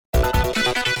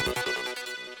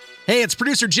Hey, it's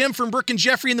producer Jim from Brooke and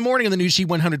Jeffrey in the morning on the News Sheet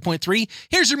 100.3.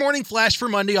 Here's your morning flash for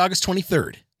Monday, August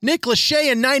 23rd. Nick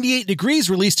Lachey and 98 Degrees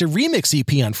released a remix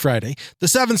EP on Friday. The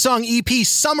 7-song EP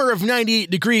Summer of 98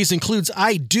 Degrees includes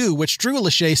I Do, which Drew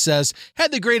Lachey says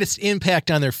had the greatest impact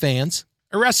on their fans.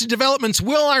 Arrested Development's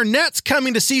Will Arnett's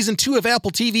coming to season 2 of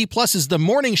Apple TV Plus's The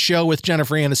Morning Show with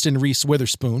Jennifer Aniston and Reese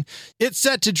Witherspoon. It's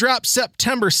set to drop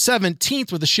September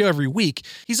 17th with a show every week.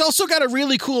 He's also got a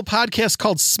really cool podcast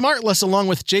called Smartless along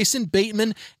with Jason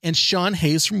Bateman and Sean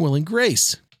Hayes from Will &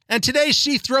 Grace. And today's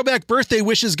She Throwback birthday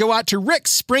wishes go out to Rick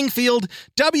Springfield,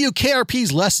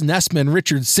 WKRP's Les Nessman,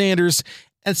 Richard Sanders,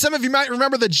 and some of you might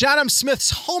remember the John M.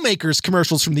 Smith's Homemakers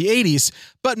commercials from the 80s,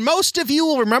 but most of you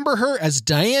will remember her as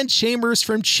Diane Chambers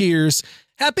from Cheers.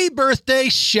 Happy birthday,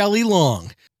 Shelley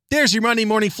Long. There's your Monday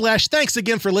Morning Flash. Thanks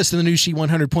again for listening to the News Sheet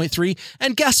 100.3.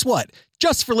 And guess what?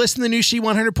 Just for listening to the News Sheet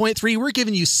 100.3, we're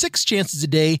giving you 6 chances a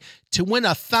day to win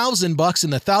 $1,000 in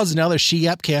the $1,000 She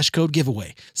App Cash Code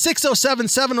giveaway. 607,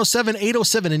 707,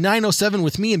 807, and 907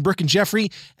 with me and Brooke and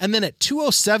Jeffrey, and then at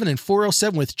 207 and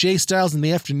 407 with Jay Styles in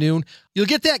the afternoon. You'll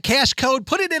get that cash code,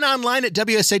 put it in online at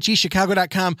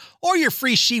WSHEChicago.com or your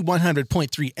free She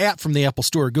 100.3 app from the Apple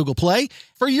Store or Google Play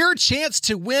for your chance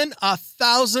to win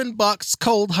 $1,000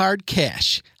 cold hard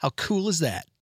cash. How cool is that?